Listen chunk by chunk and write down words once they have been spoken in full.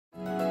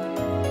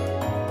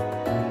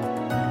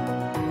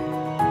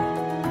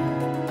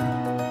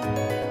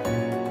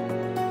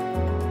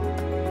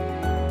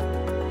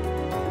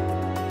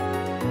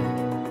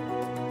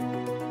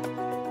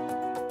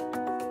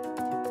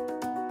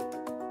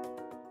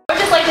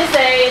like to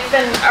say it's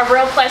been a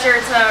real pleasure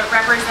to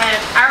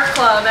represent our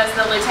club as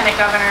the Lieutenant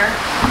Governor.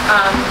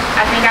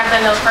 I think I've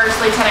been the first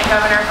Lieutenant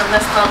Governor from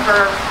this club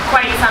for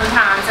quite some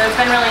time, so it's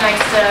been really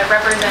nice to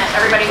represent.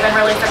 Everybody's been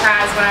really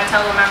surprised when I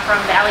tell them I'm from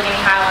the Allegheny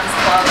Highlands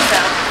Club,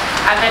 so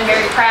I've been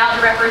very proud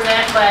to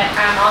represent, but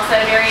I'm also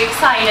very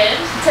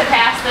excited to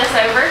pass this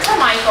over to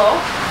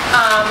Michael.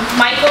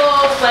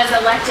 Michael was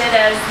elected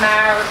as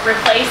my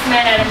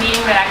replacement at a meeting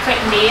that I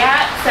couldn't be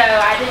at, so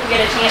I didn't get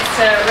a chance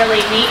to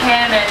really meet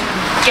him and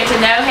get to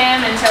know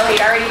him until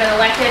he'd already been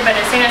elected, but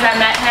as soon as I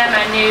met him,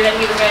 I knew that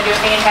he was going to do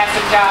a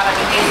fantastic job. I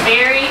mean, he's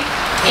very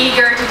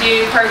eager to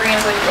do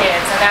programs with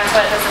kids, and that's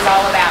what this is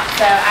all about.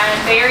 So I'm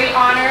very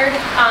honored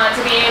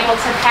to be able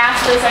to pass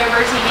this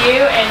over to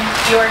you, and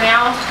you are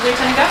now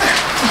Lieutenant Governor.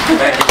 Thank you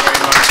very much.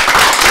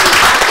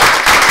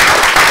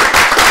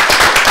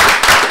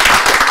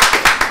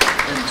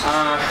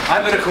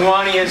 I've been a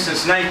Kiwanian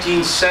since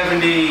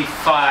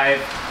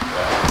 1975.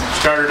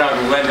 Started out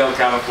in Glendale,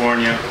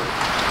 California,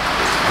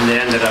 and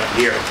then ended up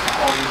here.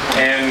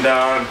 And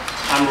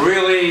I'm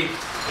really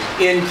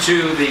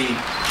into the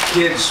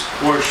kids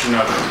portion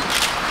of it.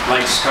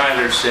 Like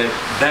Skylar said,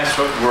 that's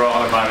what we're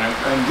all about,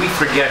 and we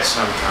forget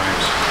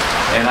sometimes.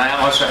 And I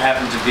also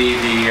happen to be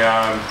the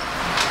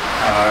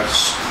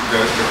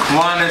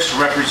Kiwanis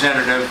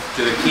representative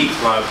to the Key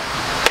Club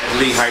at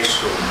Lee High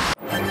School.